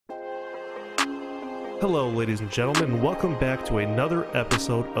Hello, ladies and gentlemen, and welcome back to another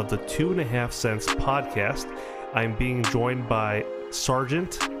episode of the 2.5 Cents podcast. I'm being joined by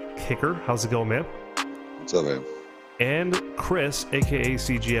Sergeant Kicker. How's it going, man? What's up, man? And Chris, aka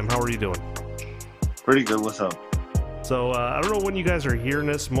CGM. How are you doing? Pretty good. What's up? So, I don't know when you guys are hearing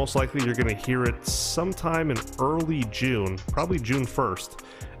this. Most likely you're going to hear it sometime in early June, probably June 1st.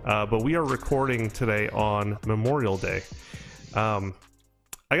 But we are recording today on Memorial Day.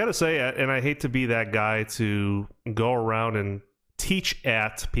 I gotta say, and I hate to be that guy to go around and teach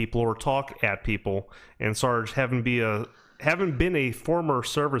at people or talk at people, and Sarge, having been a former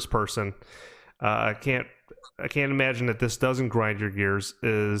service person, I can't imagine that this doesn't grind your gears,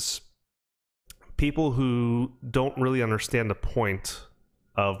 is people who don't really understand the point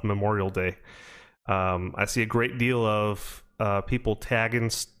of Memorial Day. I see a great deal of people tagging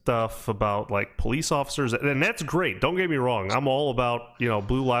stuff about like police officers, and that's great. Don't get me wrong. I'm all about,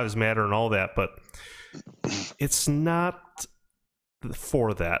 Blue Lives Matter and all that, but it's not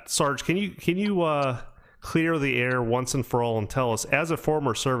for that. Sarge, can you clear the air once and for all and tell us, as a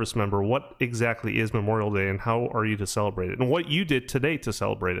former service member, what exactly is Memorial Day and how are you to celebrate it, and what you did today to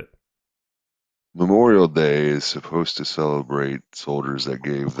celebrate it? Memorial Day is supposed to celebrate soldiers that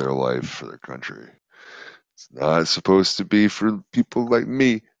gave their life for their country. It's not supposed to be for people like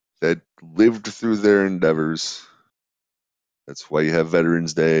me that lived through their endeavors. That's why you have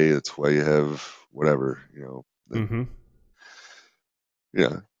Veterans Day. That's why you have whatever, Mm-hmm.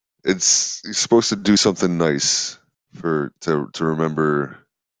 Yeah, you're supposed to do something nice to remember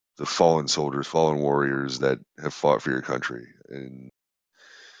the fallen soldiers, fallen warriors that have fought for your country in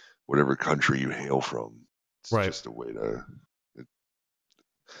whatever country you hail from. It's Right. just a way to.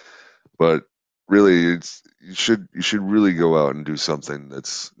 But really, you should really go out and do something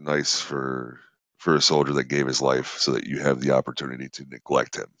that's nice for a soldier that gave his life, so that you have the opportunity to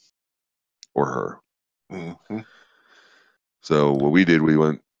neglect him or her. Mm-hmm. So what we did, we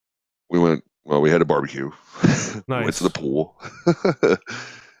went. Well, we had a barbecue. Nice. We went to the pool.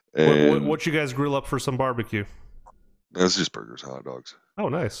 And what you guys grill up for some barbecue? It's just burgers, hot dogs. Oh,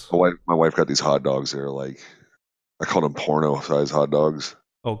 nice. My wife got these hot dogs. They're like, I call them porno-sized hot dogs.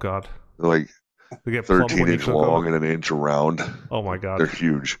 Oh God. They're like They get plump when 13 you inch cook long them. and an inch around. Oh my God. They're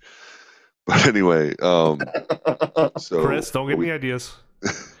huge. But anyway, so Chris, don't give me ideas.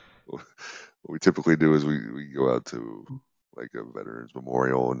 What we typically do is we go out to like a veterans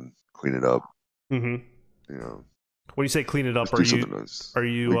memorial and clean it up. Mm-hmm. When you say clean it up, Just do something nice. are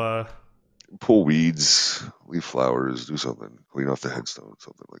you pull weeds, leave flowers, do something, clean off the headstone,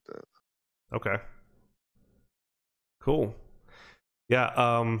 something like that. Okay. Cool.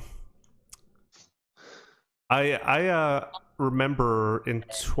 Yeah. I remember in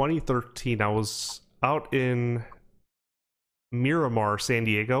 2013 I was out in Miramar, San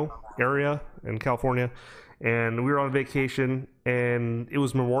Diego area in California, and we were on vacation, and it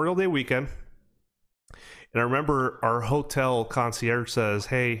was Memorial Day weekend. And I remember our hotel concierge says,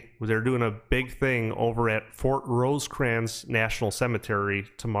 "Hey, they're doing a big thing over at Fort Rosecrans National Cemetery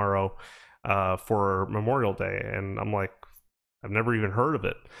tomorrow for Memorial Day." And I'm like, I've never even heard of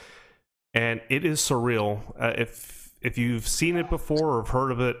it. And it is surreal. If you've seen it before or have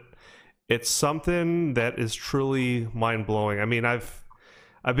heard of it, it's something that is truly mind-blowing. I mean, I've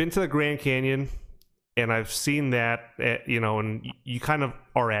been to the Grand Canyon, and I've seen that, and you kind of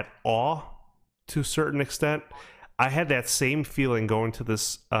are at awe to a certain extent. I had that same feeling going to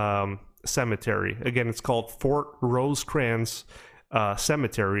this cemetery. Again, it's called Fort Rosecrans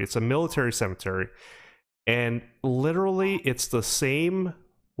Cemetery. It's a military cemetery, and literally it's the same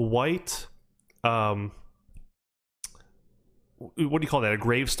white what do you call that, a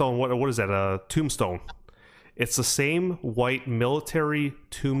gravestone? What is that, a tombstone? It's the same white military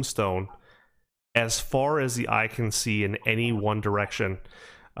tombstone as far as the eye can see in any one direction.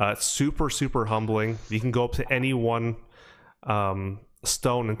 It's super humbling. You can go up to any one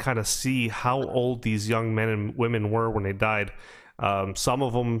stone and kind of see how old these young men and women were when they died. Some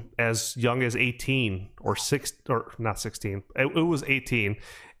of them as young as 18 or not 16. It was 18,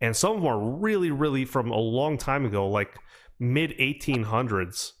 and some of them are really from a long time ago, like mid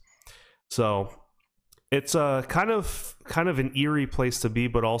 1800s. So it's a kind of an eerie place to be,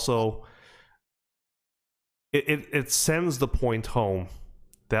 but also it sends the point home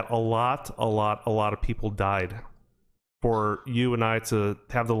that a lot of people died for you and I to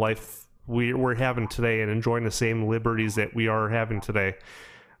have the life we're having today and enjoying the same liberties that we are having today.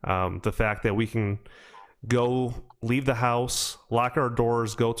 The fact that we can go leave the house, lock our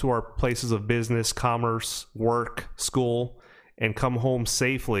doors, go to our places of business, commerce, work, school, and come home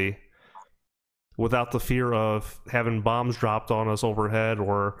safely without the fear of having bombs dropped on us overhead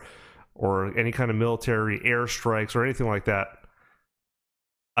or or any kind of military airstrikes or anything like that.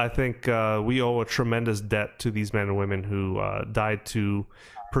 I think we owe a tremendous debt to these men and women who died to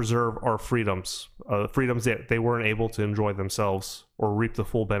preserve our freedoms, freedoms that they weren't able to enjoy themselves or reap the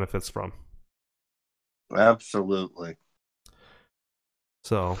full benefits from. Absolutely.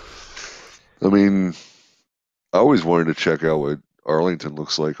 So, I mean, I always wanted to check out what Arlington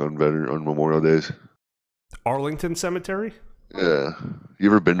looks like on Memorial Days. Arlington Cemetery? Yeah. You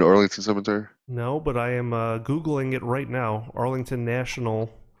ever been to Arlington Cemetery? No, but I am Googling it right now. Arlington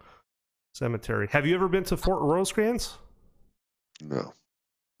National Cemetery. Have you ever been to Fort Rosecrans? No.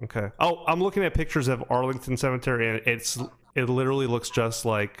 Okay. Oh, I'm looking at pictures of Arlington Cemetery, and it literally looks just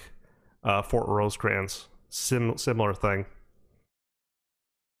like Fort Rosecrans. Similar thing.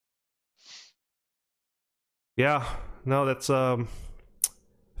 Yeah. No, that's if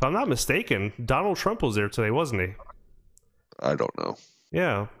I'm not mistaken, Donald Trump was there today, wasn't he? I don't know.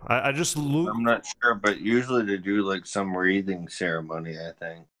 Yeah. I just I'm not sure, but usually they do like some wreathing ceremony, I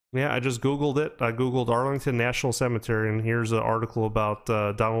think. Yeah, I just Googled it. I Googled Arlington National Cemetery, and here's an article about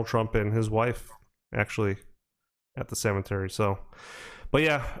Donald Trump and his wife actually at the cemetery. So, but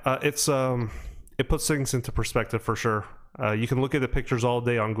yeah, it puts things into perspective for sure. You can look at the pictures all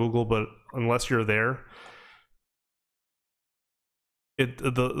day on Google, but unless you're there,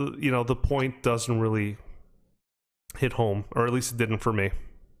 the point doesn't really hit home, or at least it didn't for me.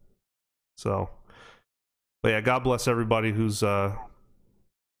 So, but yeah, God bless everybody who's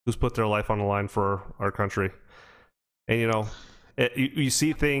put their life on the line for our country. And you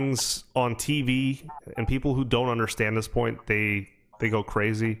see things on TV, and people who don't understand this point, they go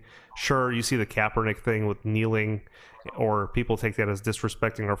crazy. Sure, you see the Kaepernick thing with kneeling, or people take that as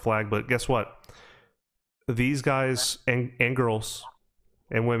disrespecting our flag, but guess what? These guys and girls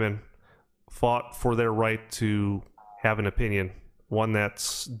and women fought for their right to have an opinion, one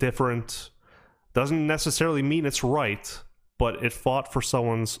that's different. Doesn't necessarily mean it's right, but it fought for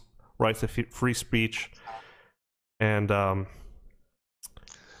someone's right to free speech. And I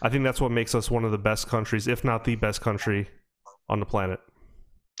think that's what makes us one of the best countries, if not the best country on the planet.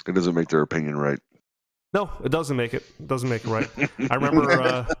 It doesn't make their opinion right. No, it doesn't make it. It doesn't make it right. I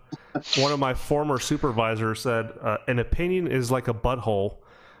remember one of my former supervisors said, an opinion is like a butthole.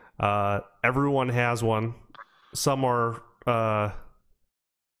 Everyone has one. Some are...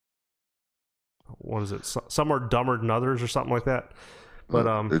 what is it? Some are dumber than others, or something like that. But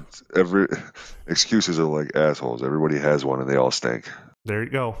it's excuses are like assholes. Everybody has one, and they all stink. There you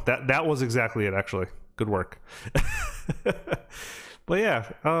go. That was exactly it. Actually, good work. But yeah,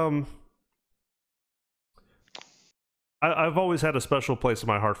 I've always had a special place in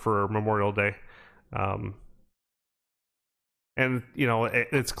my heart for Memorial Day. And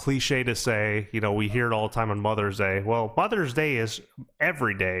it's cliche to say, we hear it all the time on Mother's Day. Well, Mother's Day is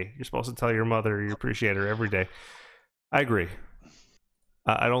every day. You're supposed to tell your mother you appreciate her every day. I agree.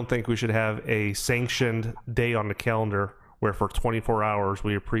 I don't think we should have a sanctioned day on the calendar where for 24 hours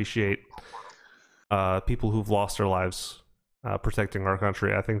we appreciate people who've lost their lives protecting our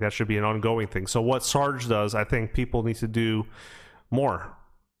country. I think that should be an ongoing thing. So what Sarge does, I think people need to do more.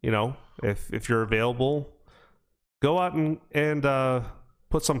 If you're available, go out and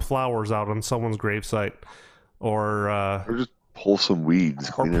put some flowers out on someone's gravesite, or just pull some weeds,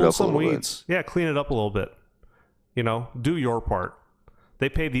 clean it up a little bit. Yeah, clean it up a little bit. Do your part. They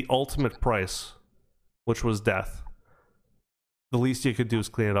paid the ultimate price, which was death. The least you could do is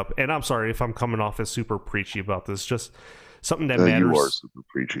clean it up. And I'm sorry if I'm coming off as super preachy about this. Just something that matters. You are super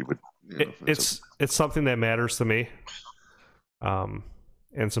preachy, but it's something that matters to me, and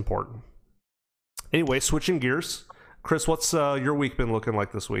it's important. Anyway, switching gears, Chris, what's your week been looking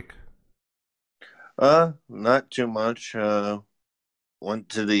like this week? Not too much. Went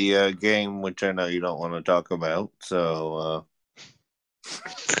to the game, which I know you don't want to talk about. So,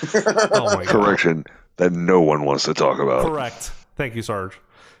 oh my God. Correction, that no one wants to talk about. Correct. Thank you, Sarge.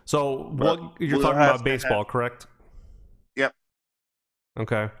 So, you're talking about baseball, correct? Yep.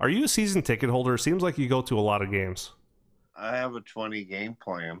 Okay. Are you a season ticket holder? It seems like you go to a lot of games. I have a 20-game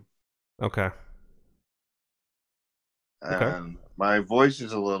plan. Okay. And my voice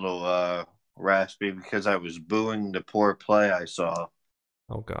is a little raspy because I was booing the poor play I saw.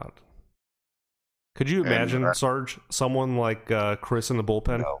 Oh, God. Could you imagine, Sarge, someone like Chris in the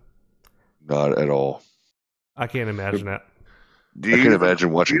bullpen? No, not at all. I can't imagine that. I can't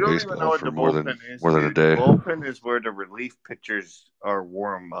imagine watching baseball for more than a day. The bullpen is where the relief pitchers are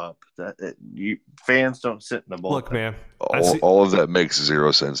warm up. Fans don't sit in the bullpen. Look, man. All of that makes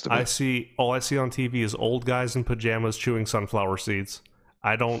zero sense to me. All I see on TV is old guys in pajamas chewing sunflower seeds.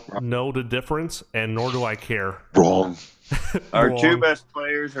 I don't know the difference, and nor do I care. Wrong. Our two best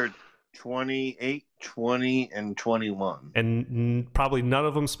players are 28, 20, and 21. And probably none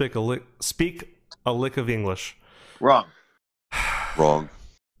of them speak a lick of English. Wrong. Wrong.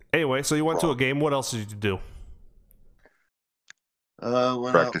 Anyway, so you went to a game. What else did you do?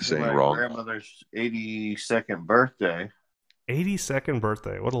 Went out for my grandmother's 82nd birthday. 82nd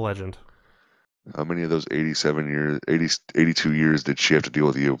birthday. What a legend. How many of those 82 years did she have to deal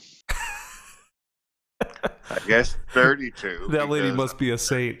with you? I guess 32. That lady must be a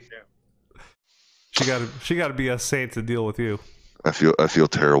saint. She got to be a saint to deal with you. I feel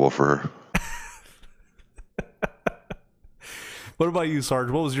terrible for her. What about you,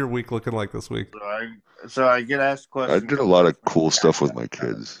 Sarge? What was your week looking like this week? So I get asked questions. I did a lot of cool stuff with my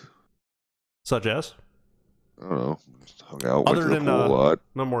kids. Such as? I don't know. Just hung out, Other went to the pool a lot.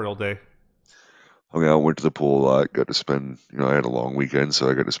 Memorial Day. Hung out, went to the pool a lot. Got to spend, I had a long weekend, so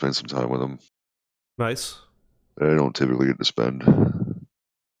I got to spend some time with them. Nice. That I don't typically get to spend.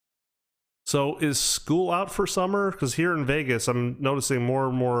 So is school out for summer? Because here in Vegas, I'm noticing more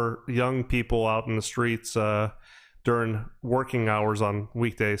and more young people out in the streets during working hours on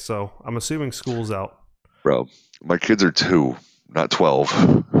weekdays. So I'm assuming school's out. Bro, my kids are 2, not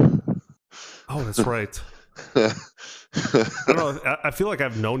 12. Oh, that's right. I don't know. I feel like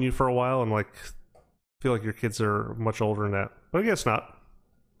I've known you for a while, and I feel like your kids are much older than that. But I guess not.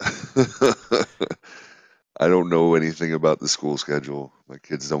 I don't know anything about the school schedule. My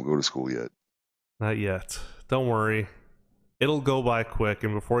kids don't go to school yet. Not yet. Don't worry. It'll go by quick,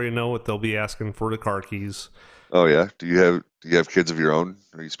 and before you know it, they'll be asking for the car keys. Oh yeah. Do you have kids of your own?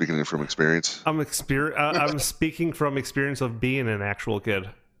 Are you speaking from experience? I'm speaking from experience of being an actual kid.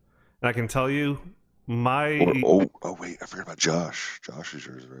 And I can tell you, Oh wait, I forgot about Josh. Josh is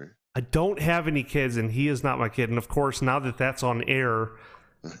yours, right? I don't have any kids, and he is not my kid. And of course, now that that's on air,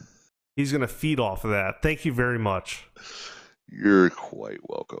 he's going to feed off of that. Thank you very much. You're quite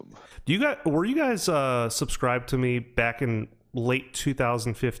welcome. Were you guys subscribed to me back in late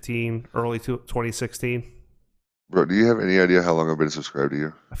 2015, early 2016? Bro, do you have any idea how long I've been subscribed to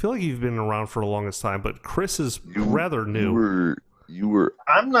you? I feel like you've been around for the longest time, but Chris is rather new. You were.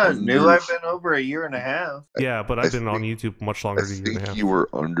 I'm not new. I've been over a year and a half. Yeah, but I've been on YouTube much longer than a year and a half. You were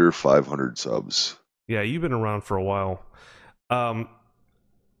under 500 subs. Yeah, you've been around for a while.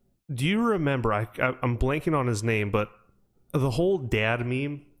 Do you remember? I'm blanking on his name, but the whole dad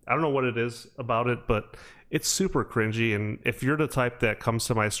meme. I don't know what it is about it, but it's super cringy. And if you're the type that comes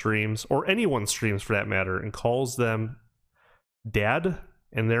to my streams, or anyone's streams for that matter, and calls them dad,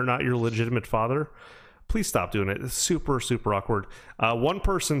 and they're not your legitimate father, please stop doing it. It's super, super awkward. One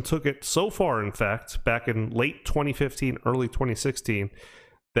person took it so far, in fact, back in late 2015, early 2016,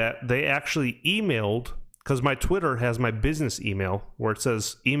 that they actually emailed, because my Twitter has my business email, where it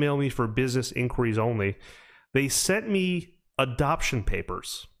says, email me for business inquiries only. They sent me adoption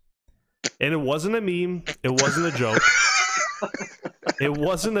papers. And it wasn't a meme. It wasn't a joke. It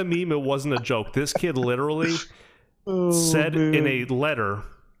wasn't a meme. It wasn't a joke. This kid literally said in a letter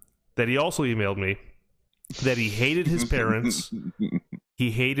that he also emailed me that he hated his parents, he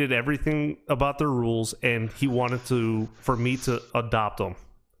hated everything about their rules, and he wanted for me to adopt them.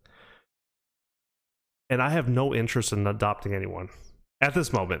 And I have no interest in adopting anyone at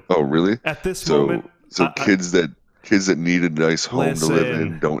this moment. Oh, really? At this moment, so kids that need a nice home to live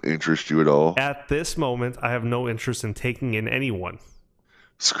in don't interest you at all. At this moment, I have no interest in taking in anyone.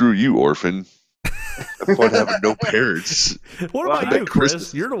 Screw you, orphan. Have fun having no parents. What about you,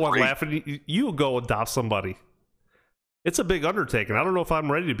 Chris? You're the one laughing. You go adopt somebody. It's a big undertaking. I don't know if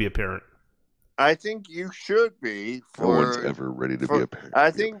I'm ready to be a parent. I think you should be. No one's ever ready to be a parent.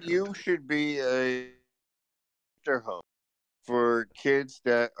 I think you should be a home for kids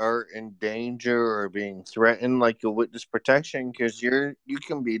that are in danger or being threatened, like a witness protection, because you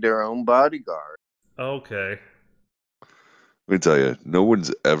can be their own bodyguard. Okay. Let me tell you, no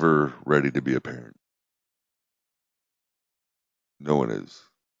one's ever ready to be a parent. No one is.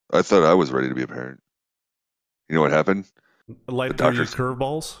 I thought I was ready to be a parent. You know what happened? Life threw you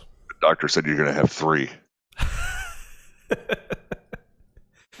curveballs? The doctor said you're going to have 3.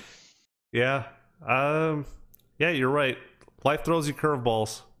 Yeah. Yeah, you're right. Life throws you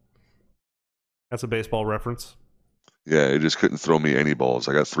curveballs. That's a baseball reference. Yeah, it just couldn't throw me any balls.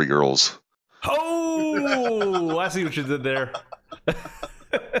 I got 3 girls. Oh, I see what you did there.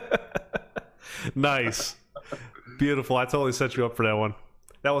 Nice. Beautiful. I totally set you up for that one.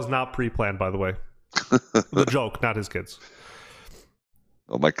 That was not pre-planned, by the way. The joke, not his kids.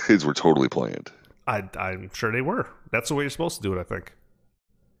 Oh, my kids were totally planned. I'm sure they were. That's the way you're supposed to do it, I think.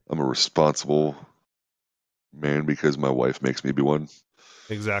 I'm a responsible man because my wife makes me be one.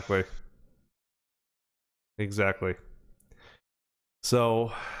 Exactly.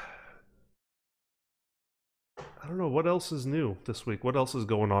 So, I don't know what else is new this week. What else is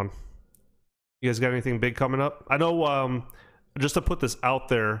going on? You guys got anything big coming up? I know. Just to put this out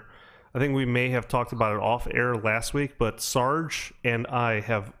there, I think we may have talked about it off air last week, but Sarge and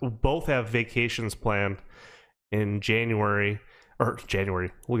I both have vacations planned in January. Look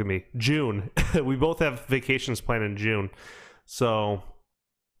at me, June. We both have vacations planned in June, so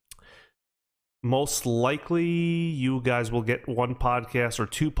most likely you guys will get one podcast or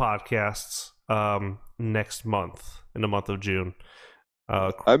two podcasts next month, in the month of June.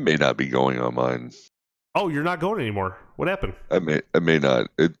 I may not be going on mine. Oh, you're not going anymore. What happened? I may not.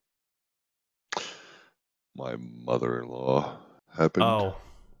 My mother-in-law happened. Oh,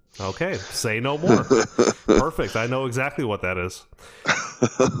 okay. Say no more. Perfect. I know exactly what that is.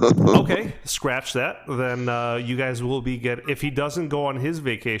 Okay, scratch that. Then you guys will be if he doesn't go on his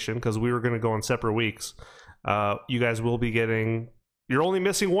vacation, because we were going to go on separate weeks, you guys will be getting. You're only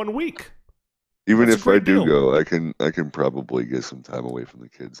missing 1 week. Even That's if I do deal. go, I can probably get some time away from the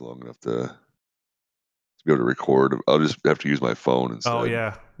kids long enough to be able to record. I'll just have to use my phone instead. Oh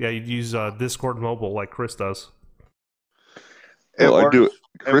yeah, you'd use Discord mobile like Chris does. Well, I do.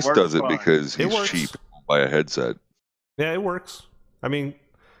 Chris does it because he's works. cheap. Buy a headset. Yeah, it works. I mean,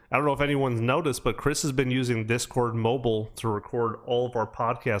 I don't know if anyone's noticed, but Chris has been using Discord mobile to record all of our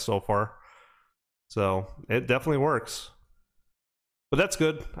podcasts so far. So it definitely works. But that's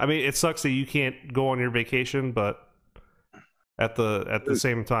good. I mean, it sucks that you can't go on your vacation, but at the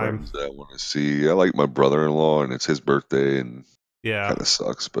same time, I want to see. I like my brother-in-law, and it's his birthday, and yeah, kind of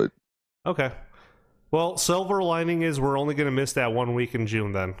sucks. But okay. Well, silver lining is we're only going to miss that 1 week in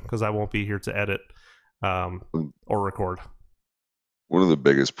June then, because I won't be here to edit or record. One of the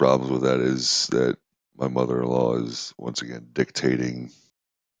biggest problems with that is that my mother-in-law is once again dictating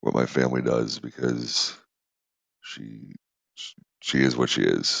what my family does because she is what she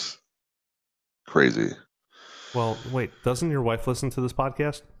is. Crazy. Well, wait, doesn't your wife listen to this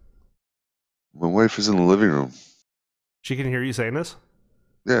podcast? My wife is in the living room. She can hear you saying this?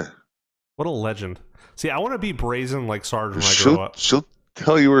 Yeah. What a legend. See, I want to be brazen like Sarge when I grow up. She'll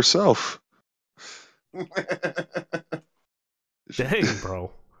tell you herself. Dang,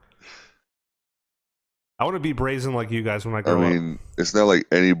 bro. I want to be brazen like you guys when I grow up. It's not like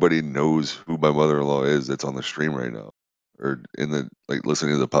anybody knows who my mother-in-law is that's on the stream right now or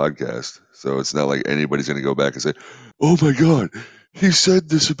listening to the podcast. So it's not like anybody's going to go back and say, "Oh my God, he said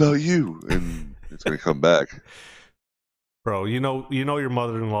this about you," and it's going to come back. Bro, you know your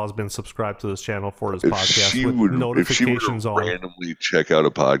mother-in-law's been subscribed to this channel for his podcast if she were to randomly check out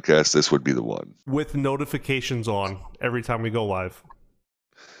a podcast, this would be the one. With notifications on every time we go live.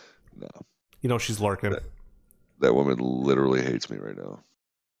 No. You know she's lurking. That woman literally hates me right now.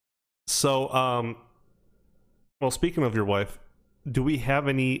 So, well, speaking of your wife, do we have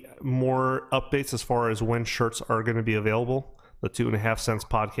any more updates as far as when shirts are going to be available? The 2.5 Cents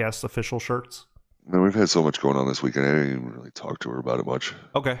Podcast official shirts? No, we've had so much going on this weekend. I didn't even really talk to her about it much.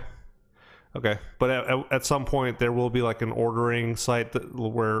 Okay. But at some point, there will be like an ordering site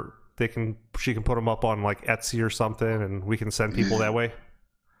where she can put them up on like Etsy or something, and we can send people that way.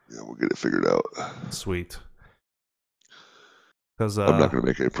 Yeah, we'll get it figured out. Sweet. Because I'm not going to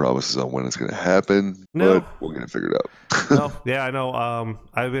make any promises on when it's going to happen, no. But we'll get it figured out. No, yeah, I know.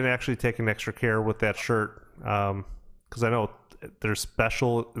 I've been actually taking extra care with that shirt because I know there's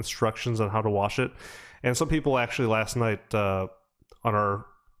special instructions on how to wash it. And some people actually last night on our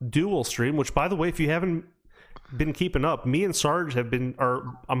dual stream, which by the way, if you haven't been keeping up, me and Sarge have been,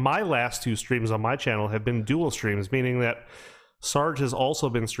 or my last 2 streams on my channel have been dual streams, meaning that Sarge has also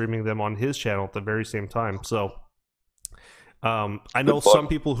been streaming them on his channel at the very same time. So I know some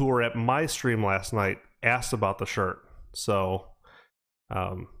people who were at my stream last night asked about the shirt. So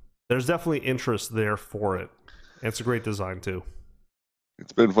there's definitely interest there for it. It's a great design too.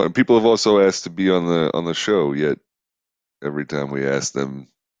 It's been fun. People have also asked to be on the show, yet every time we ask them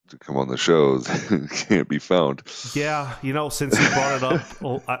to come on the show, they can't be found. Yeah, since you brought it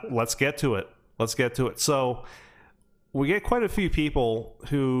up, let's get to it. So we get quite a few people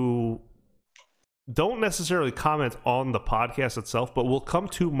who don't necessarily comment on the podcast itself, but will come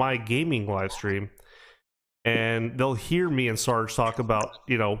to my gaming live stream and they'll hear me and Sarge talk about,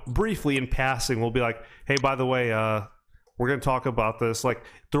 briefly in passing, we'll be like, hey, by the way, we're going to talk about this. Like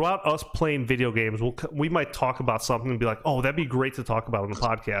throughout us playing video games, we might talk about something and be like, oh, that'd be great to talk about on the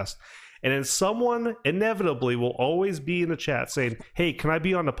podcast. And then someone inevitably will always be in the chat saying, hey, can I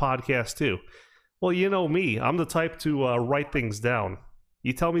be on the podcast too? Well, you know me, I'm the type to write things down.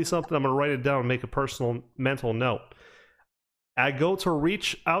 You tell me something, I'm going to write it down and make a personal mental note. I go to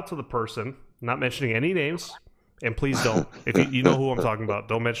reach out to the person, not mentioning any names, and please don't. If you know who I'm talking about,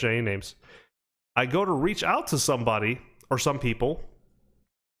 don't mention any names. I go to reach out to somebody or some people,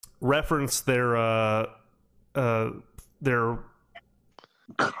 reference their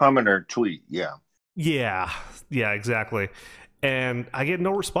comment or tweet. Yeah. yeah, exactly, and I get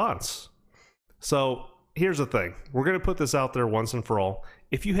no response. So here's the thing: we're gonna put this out there once and for all.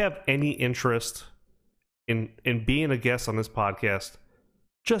 If you have any interest in being a guest on this podcast,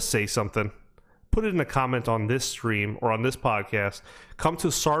 just say something. Put it in a comment on this stream or on this podcast. Come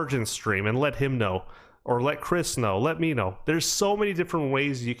to Sergeant's stream and let him know, or let Chris know, let me know. There's so many different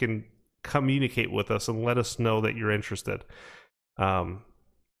ways you can communicate with us and let us know that you're interested.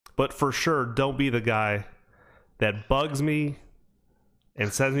 But for sure, don't be the guy that bugs me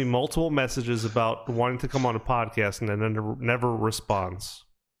and sends me multiple messages about wanting to come on a podcast and then never responds.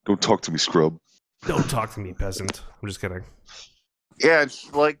 Don't talk to me, scrub. Don't talk to me, peasant. I'm just kidding. Yeah,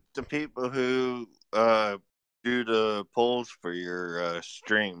 it's like the people who do the polls for your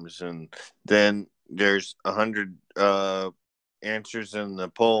streams, and then there's 100 answers in the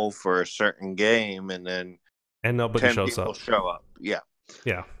poll for a certain game, and then nobody 10 shows people up. show up.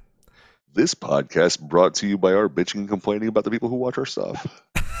 Yeah. This podcast brought to you by our bitching and complaining about the people who watch our stuff.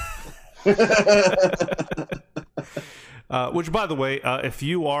 Which, by the way, if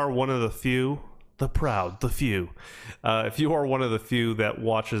you are one of the few, if you are one of the few that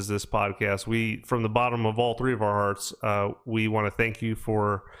watches this podcast, we, from the bottom of all three of our hearts, we want to thank you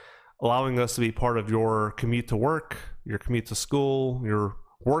for allowing us to be part of your commute to work, your commute to school, your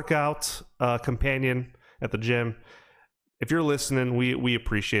workout companion at the gym. If you're listening, we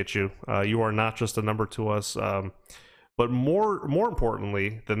appreciate you. You are not just a number to us, but more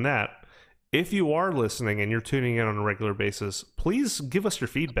importantly than that, if you are listening and you're tuning in on a regular basis, please give us your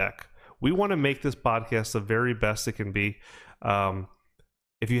feedback. We want to make this podcast the very best it can be.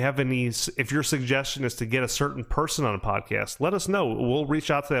 If your suggestion is to get a certain person on a podcast, let us know. We'll reach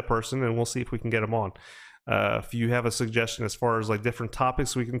out to that person and we'll see if we can get them on. If you have a suggestion as far as like different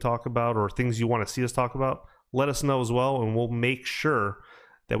topics we can talk about or things you want to see us talk about, let us know as well, and we'll make sure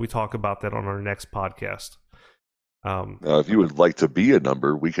that we talk about that on our next podcast. If you would like to be a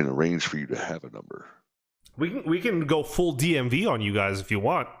number, we can arrange for you to have a number. We can go full DMV on you guys if you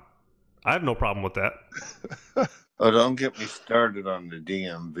want. I have no problem with that. Oh, don't get me started on the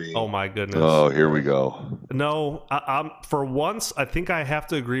DMV. Oh my goodness. Oh, here we go. No, I'm for once, I think I have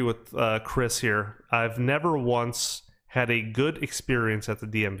to agree with Chris here. I've never once had a good experience at the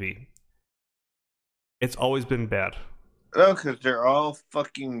DMV. It's always been bad. No, because they're all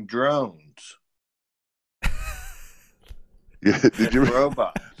fucking drones. Yeah, did you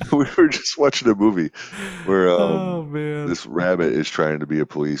robots? We were just watching a movie where oh man, this rabbit is trying to be a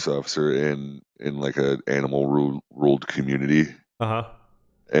police officer in like an animal ruled community.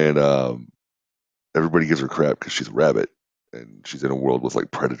 And everybody gives her crap because she's a rabbit and she's in a world with like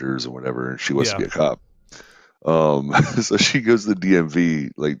predators and whatever, and she wants to be a cop. So she goes to the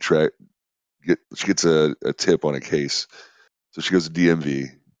DMV, like she gets a tip on a case. So she goes to DMV,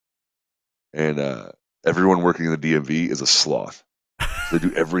 and everyone working in the DMV is a sloth. So they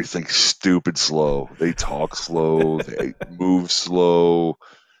do everything stupid slow. They talk slow. They move slow.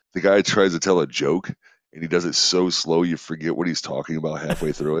 The guy tries to tell a joke, and he does it so slow you forget what he's talking about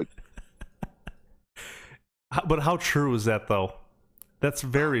halfway through it. But how true is that, though? That's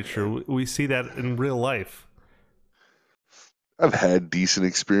very true. We see that in real life. I've had decent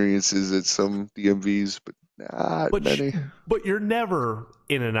experiences at some DMVs, but not many. But you're never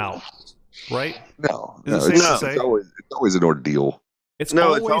in and out, right? No. Is it safe to say? It's always an ordeal. It's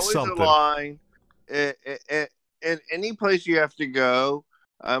always something. A line. In any place you have to go,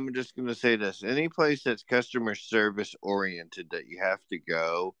 I'm just going to say this. Any place that's customer service oriented that you have to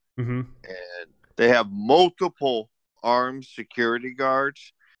go, and they have multiple armed security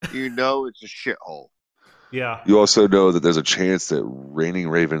guards, you know it's a shithole. Yeah. You also know that there's a chance that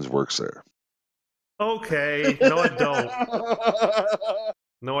ReigningRavens works there. Okay. No, I don't.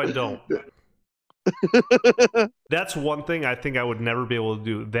 No, I don't. That's one thing I think I would never be able to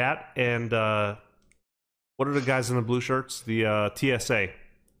do. That and what are the guys in the blue shirts? The TSA.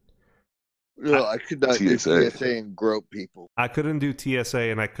 No, I could not do TSA and grope people. I couldn't do TSA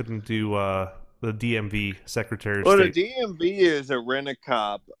and I couldn't do the DMV Secretary of State. The DMV is a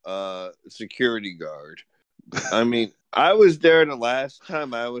rent-a-cop security guard. I mean, I was there the last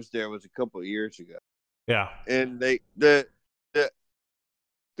time I was there was a couple of years ago. Yeah. And the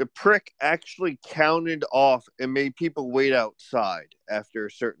prick actually counted off and made people wait outside after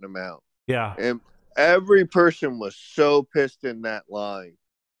a certain amount. Yeah. And every person was so pissed in that line.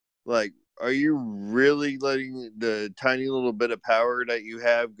 Like, are you really letting the tiny little bit of power that you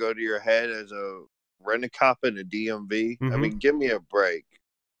have go to your head as a rent-a-cop in a DMV? I mean, give me a break.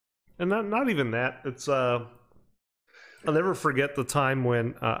 And not even that. It's I'll never forget the time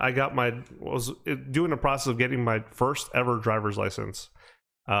when I got was doing the process of getting my first ever driver's license.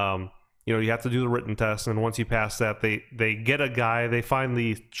 You know, you have to do the written test, and once you pass that, they get a guy. They find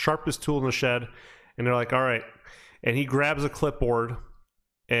the sharpest tool in the shed, and they're like, "All right." And he grabs a clipboard,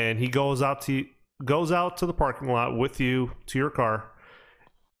 and he goes out to the parking lot with you to your car,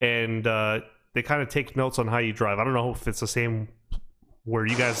 and they kind of take notes on how you drive. I don't know if it's the same where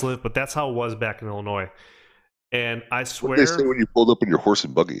you guys live, but that's how it was back in Illinois. And I What did they say swear, when you pulled up in your horse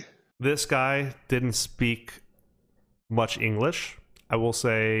and buggy? this guy didn't speak much English. I will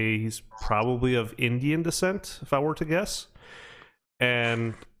say he's probably of Indian descent, if I were to guess.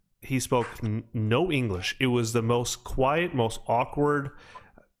 And he spoke no English. It was the most quiet, most awkward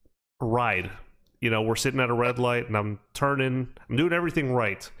ride. You know, we're sitting at a red light, and I'm doing everything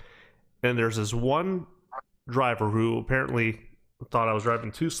right. And there's this one driver who apparently thought I was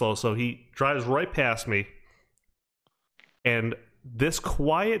driving too slow, so he drives right past me. And this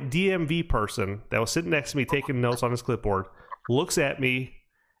quiet DMV person that was sitting next to me taking notes on his clipboard looks at me,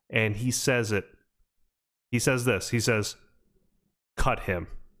 and he says it. He says this. He says, "Cut him."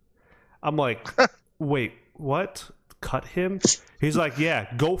 I'm like, wait, what? Cut him? He's like,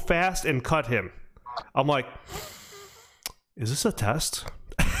 yeah, go fast and cut him. I'm like, is this a test?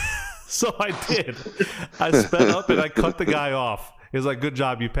 So I did. I sped up and I cut the guy off. He's like, good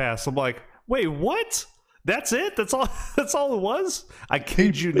job, you passed. I'm like, wait, what? That's it? That's all it was? I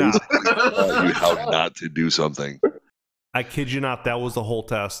kid you not. You how not to do something. I kid you not, that was the whole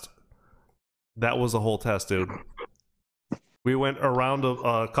test. That was the whole test, dude. We went around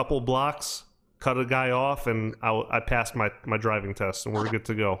a couple blocks, cut a guy off, and I passed my driving test, and we're good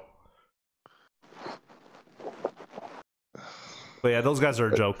to go. But yeah, those guys are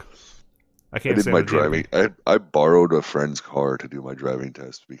a joke. I can't did say my driving. I borrowed a friend's car to do my driving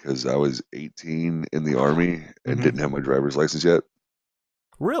test because I was 18 in the Army and didn't have my driver's license yet.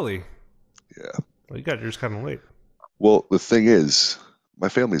 Really? Yeah. Well, you got yours kind of late. Well, the thing is, my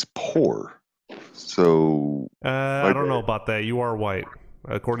family's poor, so I don't know about that. You are white,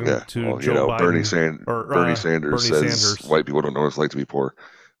 according to Joe Biden. Bernie Sanders says white people don't know what it's like to be poor,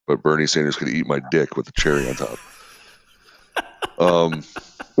 but Bernie Sanders could eat my dick with a cherry on top. Oh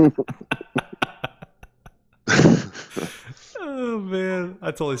man,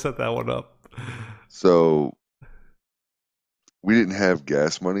 I totally set that one up. So we didn't have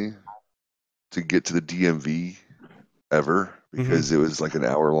gas money to get to the DMV ever because it was like an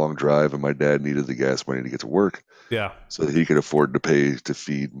hour-long drive, and my dad needed the gas money to get to work. Yeah. So that he could afford to pay to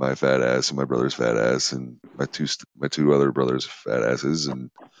feed my fat ass and my brother's fat ass and my two other brothers' fat asses, and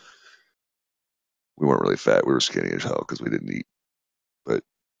we weren't really fat. We were skinny as hell because we didn't eat. But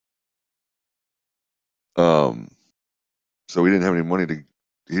so we didn't have any money to.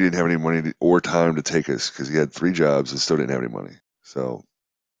 He didn't have any money or time to take us because he had 3 jobs and still didn't have any money. So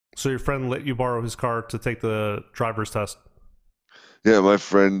your friend let you borrow his car to take the driver's test? Yeah, my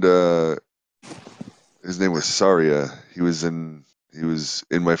friend. His name was Saria. He was in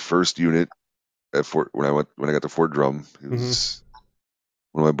my first unit at Fort when I got to Fort Drum. He was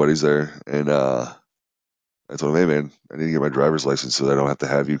one of my buddies there, and I told him, "Hey man, I need to get my driver's license so that I don't have to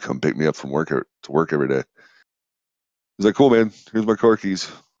have you come pick me up from work to work every day." He's like, "Cool, man. Here's my car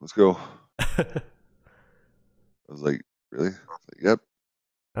keys. Let's go." I was like, "Really?" I was like, "Yep."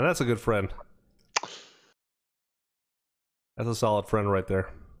 And that's a good friend. That's a solid friend right there.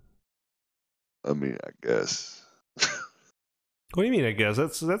 I mean, I guess. What do you mean? I guess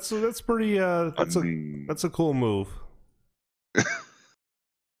that's pretty. That's a cool move.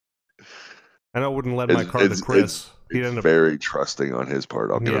 I know I wouldn't lend my car to Chris. It's very trusting on his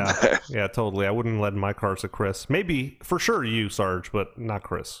part. I'll give him that. Yeah, totally. I wouldn't lend my car to Chris. Maybe for sure you, Sarge, but not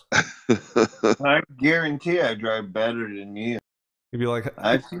Chris. I guarantee I drive better than you. You'd be like,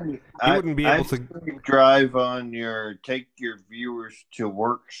 you wouldn't be able to drive on your take your viewers to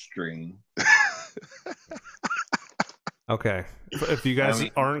work stream. Okay, if you guys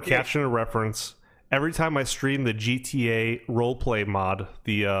aren't catching a reference, every time I stream the GTA roleplay mod,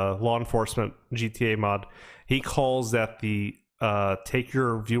 the law enforcement GTA mod, he calls that the take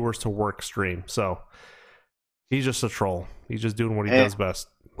your viewers to work stream. So he's just a troll. He's just doing what he does best.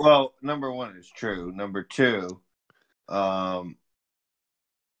 Well, number one is true. Number two,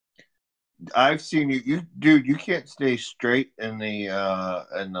 I've seen you, dude. You can't stay straight in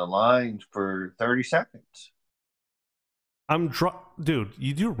the lines for 30 seconds. Dude,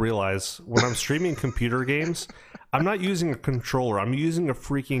 you do realize when I'm streaming computer games, I'm not using a controller. I'm using a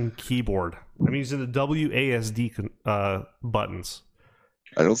freaking keyboard. I'm using the WASD buttons.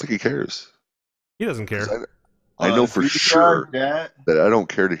 I don't think he cares. He doesn't care. I know if for you sure got that, that I don't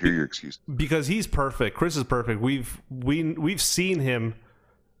care to hear your excuse. Because he's perfect. Chris is perfect. We've seen him.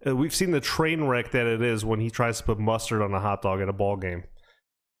 We've seen the train wreck that it is when he tries to put mustard on a hot dog at a ball game.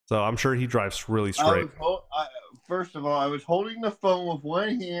 So I'm sure he drives really straight. First of all, I was holding the phone with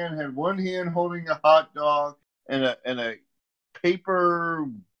one hand, had one hand holding a hot dog and a paper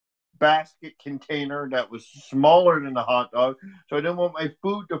basket container that was smaller than the hot dog, so I didn't want my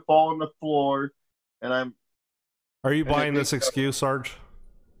food to fall on the floor. And Are you buying this excuse, Sarge?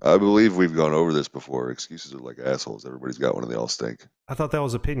 I believe we've gone over this before. Excuses are like assholes. Everybody's got one and they all stink. I thought that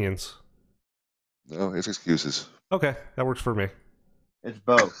was opinions. No, it's excuses. Okay, that works for me. it's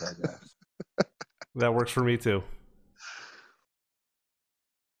both, I guess. That works for me too.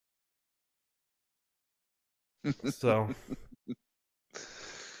 So,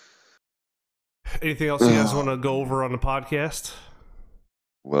 anything else you guys want to go over on the podcast?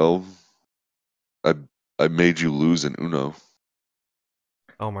 Well, I made you lose in Uno.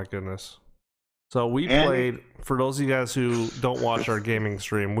 Oh my goodness. So we played, for those of you guys who don't watch our gaming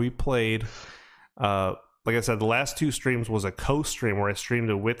stream, we played, like I said, the last two streams was a co-stream where I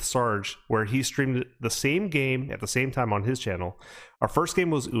streamed it with Sarge, where he streamed the same game at the same time on his channel. Our first game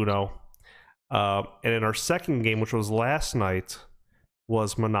was Uno, and then our second game, which was last night,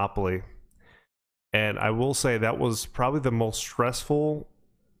 was Monopoly. And I will say that was probably the most stressful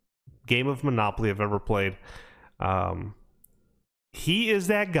game of Monopoly I've ever played. He is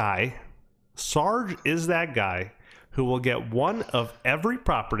that guy. Sarge is that guy who will get one of every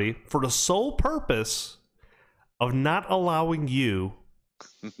property for the sole purpose of not allowing you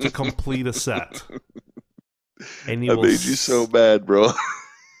to complete a set. And I made you so mad, bro.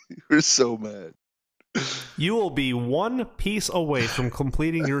 You were so mad. You will be one piece away from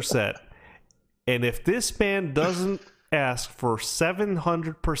completing your set. And if this man doesn't ask for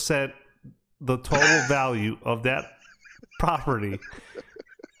 700% the total value of that property,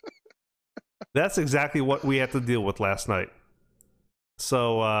 that's exactly what we had to deal with last night.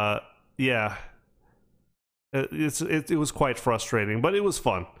 So, yeah, it was quite frustrating, but it was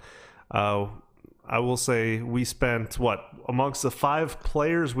fun. I will say we spent, amongst the 5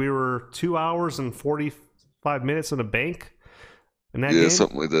 players, we were 2 hours and 45 minutes in a bank in that game. Yeah,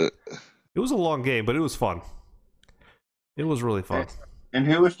 something like that. It was a long game, but it was fun. It was really fun. And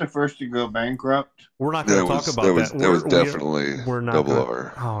who was the first to go bankrupt? We're not going to talk about that. That was definitely we're not double gonna,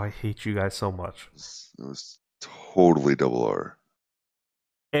 R. Oh, I hate you guys so much. It was totally double R.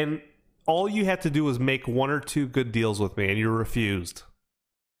 And all you had to do was make 1 or 2 good deals with me, and you refused.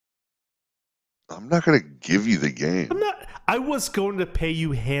 I'm not going to give you the game. I was going to pay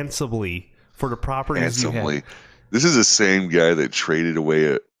you handsomely for the properties you had. This is the same guy that traded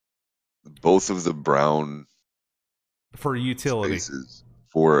away both of the brown for utility spaces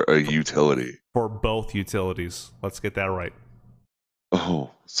for a utility. For both utilities. Let's get that right.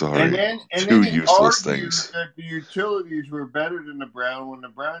 Oh, sorry. And then Two he useless argued things. that the utilities were better than the brown. When the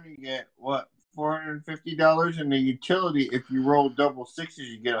brown you get $450, and the utility, if you roll double sixes,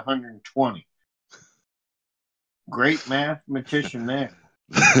 you get 120. Great mathematician there.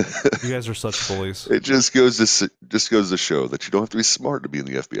 You guys are such bullies. It just goes to show that you don't have to be smart to be in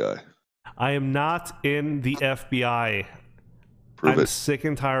the FBI. I am not in the FBI. I'm sick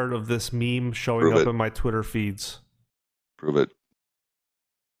and tired of this meme showing up in my Twitter feeds. Prove it.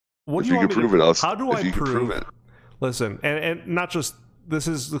 What do you want me to prove it? How do I prove it? Listen, and not just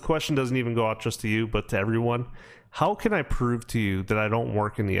the question doesn't even go out just to you, but to everyone. How can I prove to you that I don't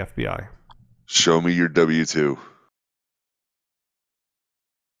work in the FBI? Show me your W-2.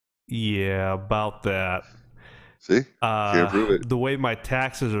 Yeah, about that. See? Can't prove it. The way my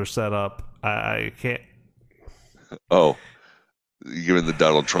taxes are set up, I can't. Oh, you're giving the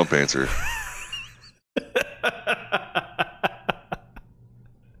Donald Trump answer.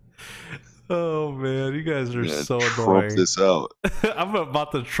 Oh man, you guys are so Trump annoying. This out. I'm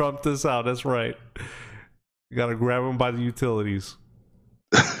about to Trump this out. That's right. You gotta grab him by the utilities.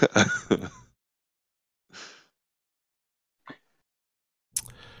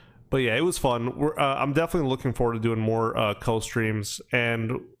 But yeah, it was fun. I'm definitely looking forward to doing more co-streams.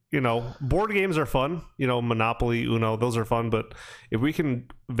 And, board games are fun. Monopoly, Uno, those are fun. But if we can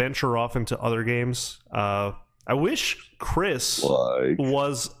venture off into other games, I wish Chris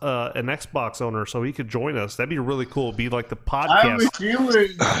was an Xbox owner so he could join us. That'd be really cool. It'd be like the podcast. I wish you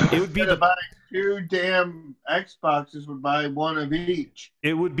would. It would be buy 2 damn Xboxes, would buy 1 of each.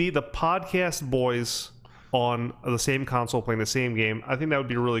 It would be the podcast boys on the same console playing the same game. I think that would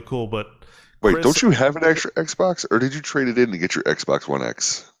be really cool. But wait, don't you have an extra Xbox, or did you trade it in to get your Xbox One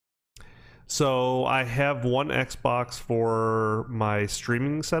X? So I have one Xbox for my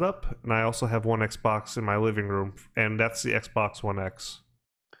streaming setup, and I also have one Xbox in my living room, and that's the Xbox One X.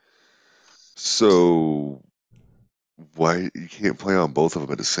 So why you can't play on both of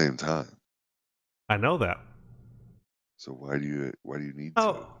them at the same time? I know that. So why do you need to?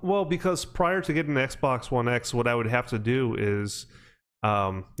 Oh, well, because prior to getting the Xbox One X, what I would have to do is,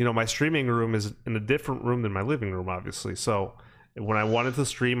 my streaming room is in a different room than my living room, obviously. So when I wanted to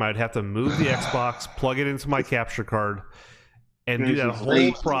stream, I'd have to move the Xbox, plug it into my capture card, and do that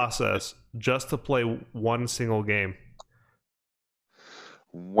whole process just to play one single game.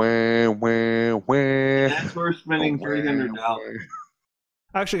 Wah. That's worth spending $300.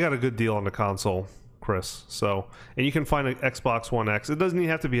 I actually got a good deal on the console, Chris. So, and you can find an Xbox One X. It doesn't even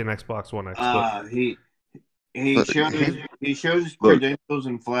have to be an Xbox One X. He shows his credentials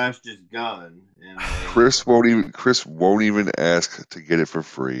and flashed his gun. And, Chris won't even ask to get it for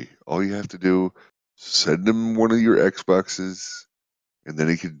free. All you have to do, send him one of your Xboxes, and then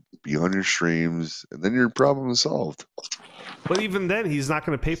he could be on your streams, and then your problem is solved. But even then, he's not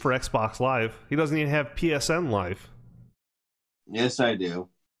going to pay for Xbox Live. He doesn't even have PSN Live. Yes, I do.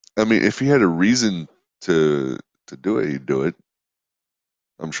 I mean, if he had a reason to do it, he'd do it.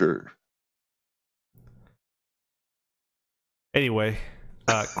 I'm sure. Anyway,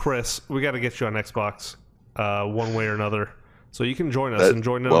 Chris, we got to get you on Xbox one way or another. So you can join us and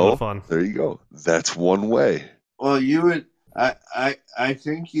join in on the fun. There you go. That's one way. Well, you would... I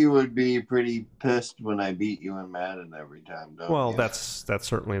think you would be pretty pissed when I beat you in Madden every time, don't you? Well, that's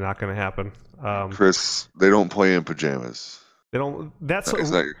certainly not going to happen. Chris, they don't play in pajamas. They don't. That's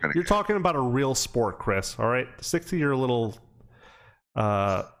not your kind of you're talking about a real sport, Chris. All right, stick to your little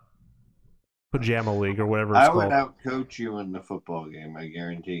pajama league or whatever it's called. I would outcoach you in the football game. I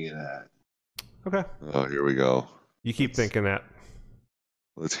guarantee you that. Okay. Oh, here we go. You keep thinking that.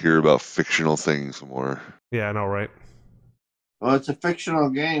 Let's hear about fictional things more. Yeah, I know, right? Well, it's a fictional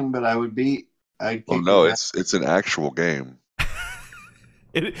game, but no, it's an actual game.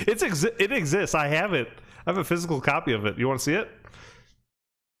 It exists. I have it. I have a physical copy of it. You want to see it?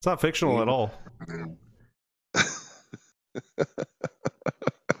 It's not fictional at all.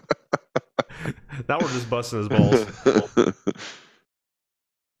 Now we're just busting his balls.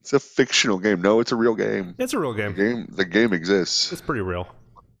 It's a fictional game. No, it's a real game. It's a real game. The game exists. It's pretty real.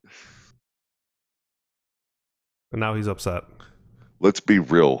 And now he's upset. Let's be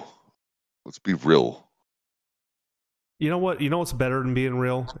real. You know what? You know what's better than being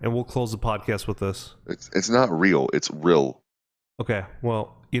real? And we'll close the podcast with this. It's not real. It's real. Okay.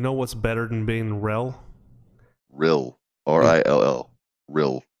 Well, you know what's better than being real? Real. R-I-L-L.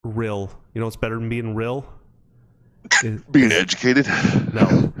 Real. Real. You know what's better than being real? Being educated?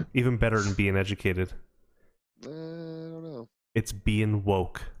 No. Even better than being educated. I don't know. It's being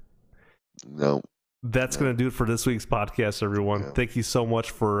woke. No. That's going to do it for this week's podcast, everyone. Yeah. Thank you so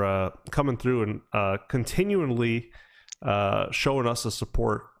much for coming through and continually showing us the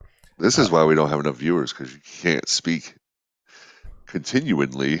support. This is why we don't have enough viewers, because you can't speak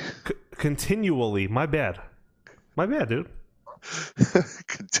continually. Continually. My bad, dude.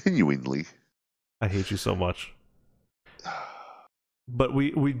 Continuingly. I hate you so much. But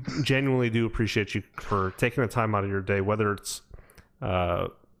we genuinely do appreciate you for taking the time out of your day, whether it's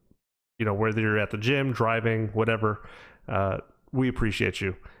whether you're at the gym, driving, whatever. We appreciate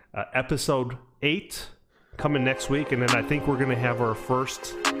you. Episode 8 coming next week, and then I think we're going to have our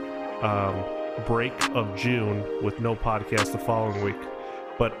first break of June with no podcast the following week.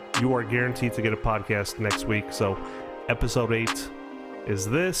 But you are guaranteed to get a podcast next week. So episode 8 is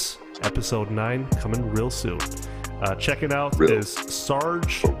this. Episode 9 coming real soon. Check it out. Is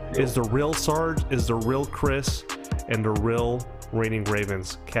Sarge, is the real Sarge, is the real Chris, and the real Reigning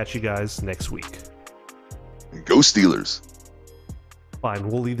Ravens. Catch you guys next week. Go Steelers. Fine,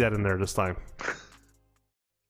 we'll leave that in there this time.